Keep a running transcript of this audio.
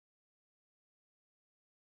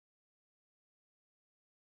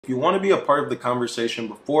If you want to be a part of the conversation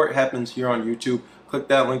before it happens here on YouTube, click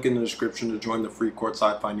that link in the description to join the free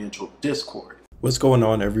Courtside Financial Discord. What's going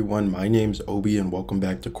on, everyone? My name's Obi, and welcome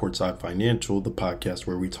back to Courtside Financial, the podcast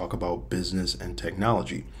where we talk about business and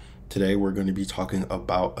technology. Today, we're going to be talking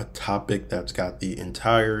about a topic that's got the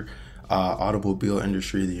entire automobile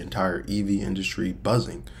industry, the entire EV industry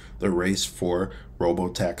buzzing: the race for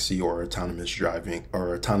Robotaxi or autonomous driving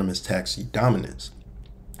or autonomous taxi dominance.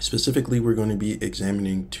 Specifically, we're going to be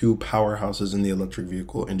examining two powerhouses in the electric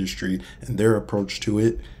vehicle industry and their approach to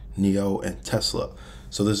it, NIO and Tesla.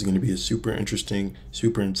 So this is going to be a super interesting,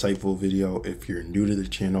 super insightful video. If you're new to the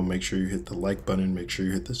channel, make sure you hit the like button, make sure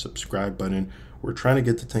you hit the subscribe button. We're trying to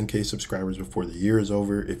get to 10K subscribers before the year is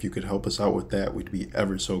over. If you could help us out with that, we'd be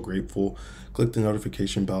ever so grateful. Click the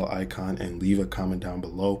notification bell icon and leave a comment down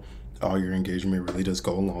below. All your engagement really does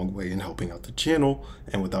go a long way in helping out the channel.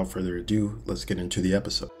 And without further ado, let's get into the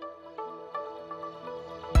episode.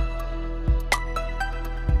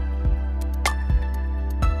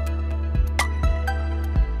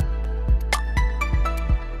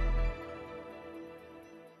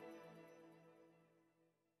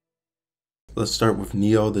 Let's start with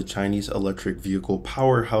NIO, the Chinese electric vehicle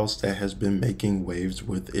powerhouse that has been making waves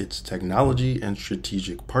with its technology and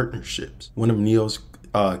strategic partnerships. One of NIO's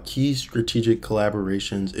key strategic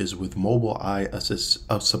collaborations is with Mobileye,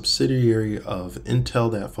 a subsidiary of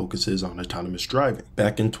Intel that focuses on autonomous driving.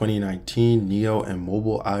 Back in 2019, NIO and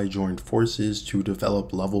Mobileye joined forces to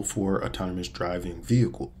develop level 4 autonomous driving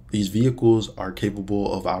vehicles. These vehicles are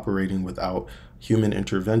capable of operating without human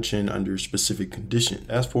intervention under specific conditions.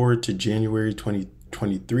 Fast forward to January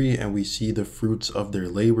 2023, and we see the fruits of their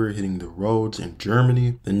labor hitting the roads in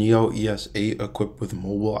Germany. The NIO ES8, equipped with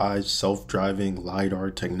Mobileye's self-driving LiDAR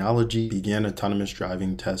technology, began autonomous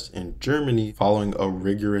driving tests in Germany following a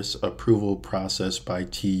rigorous approval process by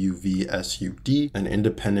TÜV-SÜD, an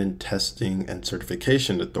independent testing and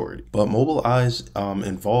certification authority. But Mobileye's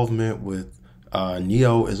involvement with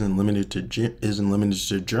NIO isn't limited to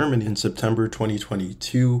Germany. In September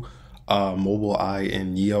 2022, Mobileye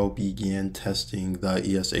and NIO began testing the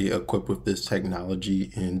ES8 equipped with this technology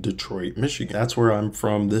in Detroit, Michigan. That's where I'm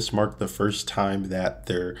from. This marked the first time that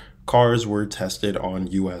their cars were tested on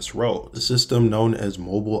U.S. roads. The system, known as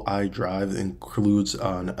Mobileye Drive, includes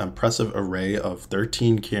an impressive array of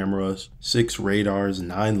 13 cameras, 6 radars,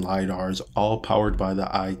 9 LiDARs, all powered by the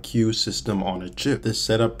IQ system on a chip. This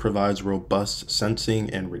setup provides robust sensing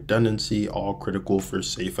and redundancy, all critical for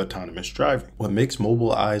safe autonomous driving. What makes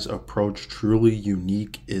Mobileye's approach truly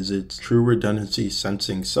unique is its True Redundancy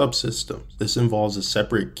sensing subsystem. This involves a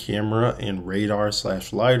separate camera and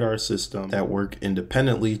radar/LiDAR system that work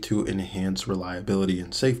independently to enhance reliability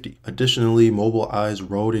and safety. Additionally, Mobileye's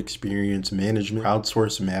road experience management,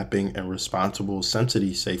 crowdsourced mapping, and responsible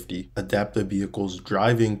sensitive safety adapt the vehicle's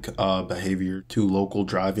driving behavior to local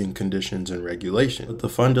driving conditions and regulations. But the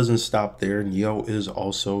fun doesn't stop there. NIO is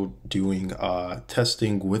also doing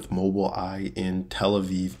testing with Mobileye in Tel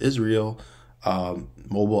Aviv, Israel.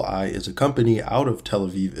 Mobileye is a company out of Tel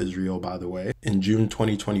Aviv, Israel, by the way. In June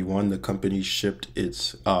 2021, the company shipped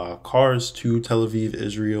its cars to Tel Aviv,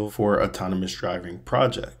 Israel for autonomous driving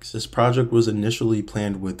projects. This project was initially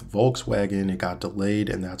planned with Volkswagen. It got delayed,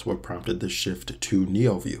 and that's what prompted the shift to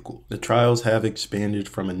NIO vehicles. The trials have expanded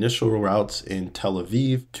from initial routes in Tel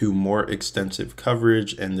Aviv to more extensive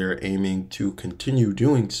coverage, and they're aiming to continue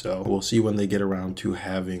doing so. We'll see when they get around to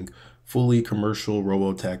having fully commercial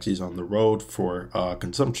robotaxis on the road for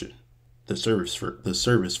consumption, the service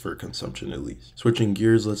for consumption at least. Switching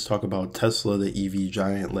gears, let's talk about Tesla, the EV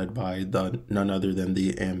giant led by none other than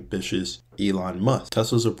the ambitious Elon Musk.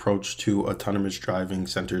 Tesla's approach to autonomous driving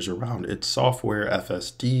centers around its software,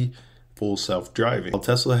 FSD, full self-driving. While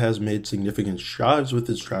Tesla has made significant strides with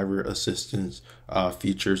its driver assistance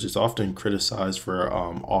features, it's often criticized for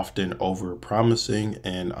often over-promising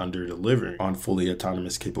and under-delivering on fully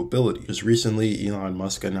autonomous capability. Just recently, Elon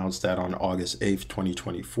Musk announced that on August 8th,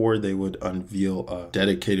 2024, they would unveil a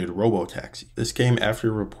dedicated Robotaxi. This came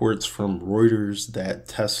after reports from Reuters that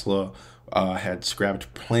Tesla had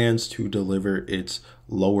scrapped plans to deliver its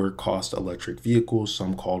lower cost electric vehicles.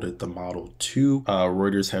 Some called it the Model 2.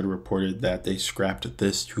 Reuters had reported that they scrapped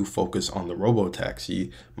this to focus on the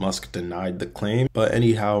Robotaxi. Musk denied the claim, but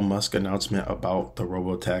anyhow, Musk's announcement about the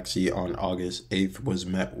Robotaxi on August 8th was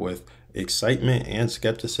met with excitement and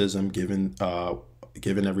skepticism given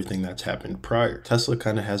everything that's happened prior. Tesla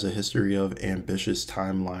kind of has a history of ambitious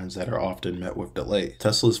timelines that are often met with delay.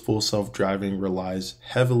 Tesla's full self-driving relies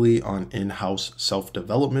heavily on in-house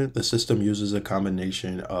self-development. The system uses a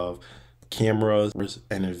combination of cameras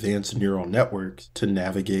and advanced neural networks to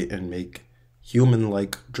navigate and make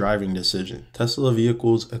human-like driving decision. Tesla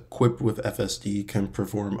vehicles equipped with FSD can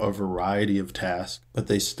perform a variety of tasks, but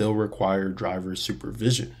they still require driver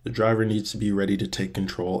supervision. The driver needs to be ready to take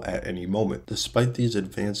control at any moment. Despite these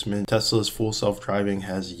advancements, Tesla's full self-driving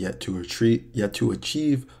has yet to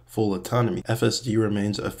achieve full autonomy. FSD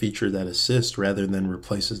remains a feature that assists rather than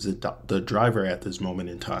replaces the driver at this moment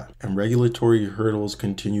in time. And regulatory hurdles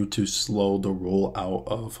continue to slow the rollout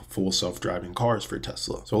of full self-driving cars for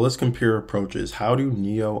Tesla. So let's compare approaches. How do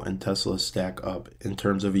NIO and Tesla stack up in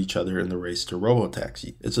terms of each other in the race to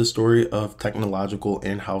Robotaxi? It's a story of technological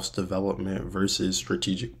in-house development versus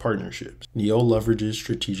strategic partnerships. NIO leverages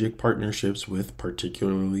strategic partnerships with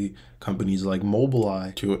particularly companies like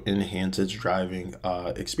Mobileye to enhance its driving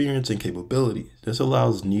experience and capabilities. This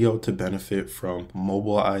allows NIO to benefit from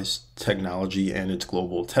Mobileye's technology and its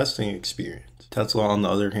global testing experience. Tesla, on the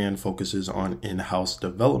other hand, focuses on in-house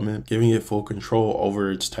development, giving it full control over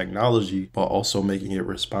its technology, but also making it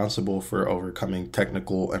responsible for overcoming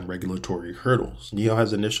technical and regulatory hurdles. NIO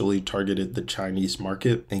has initially targeted the Chinese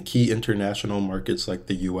market and key international markets like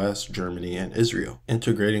the US, Germany, and Israel,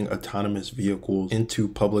 integrating autonomous vehicles into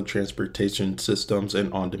public transportation systems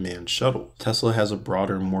and on-demand shuttles. Tesla has a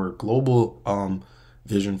broader, more global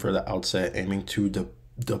vision for the outset, aiming to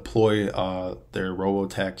deploy their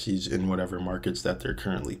robotaxis in whatever markets that they're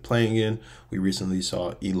currently playing in. We recently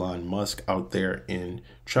saw Elon Musk out there in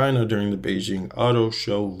China during the Beijing Auto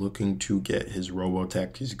Show looking to get his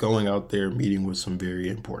robotaxis going out there, meeting with some very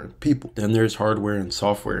important people. Then there's hardware and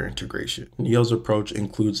software integration. NIO's approach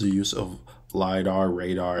includes the use of LiDAR,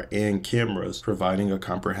 radar, and cameras, providing a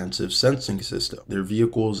comprehensive sensing system. Their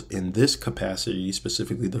vehicles in this capacity,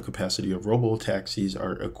 specifically the capacity of robotaxis,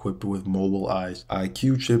 are equipped with Mobileye's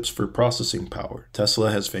IQ chips for processing power.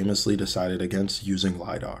 Tesla has famously decided against using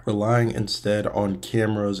LiDAR, relying instead on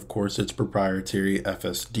cameras, of course, its proprietary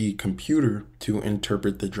FSD computer to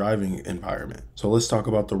interpret the driving environment. So let's talk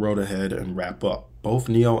about the road ahead and wrap up. Both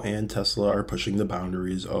NIO and Tesla are pushing the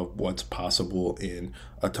boundaries of what's possible in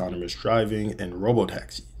autonomous driving and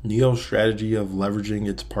robotaxi. NIO's strategy of leveraging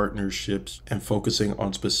its partnerships and focusing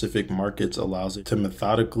on specific markets allows it to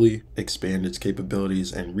methodically expand its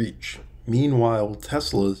capabilities and reach. Meanwhile,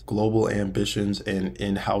 Tesla's global ambitions and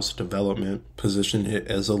in-house development position it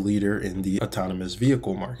as a leader in the autonomous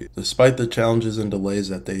vehicle market, despite the challenges and delays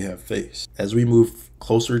that they have faced. As we move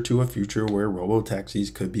closer to a future where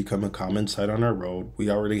robotaxis could become a common sight on our road, we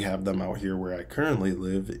already have them out here where I currently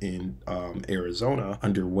live in Arizona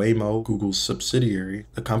under Waymo, Google's subsidiary.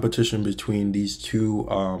 The competition between these two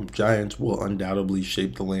giants will undoubtedly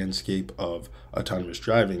shape the landscape of autonomous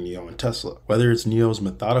driving, NIO and Tesla. Whether it's NIO's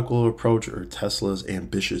methodical approach or Tesla's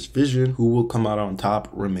ambitious vision, who will come out on top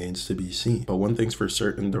remains to be seen. But one thing's for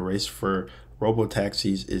certain, the race for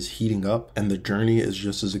robotaxis is heating up, and the journey is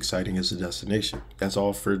just as exciting as the destination. That's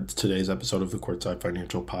all for today's episode of the Courtside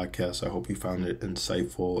Financial Podcast. I hope you found it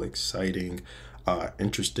insightful, exciting,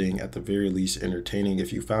 interesting, at the very least entertaining.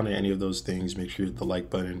 If you found any of those things, make sure you hit the like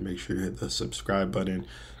button, make sure you hit the subscribe button,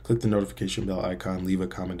 click the notification bell icon, leave a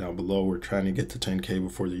comment down below. We're trying to get to 10K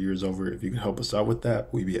before the year's over. If you could help us out with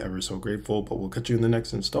that, we'd be ever so grateful. But we'll catch you in the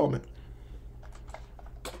next installment.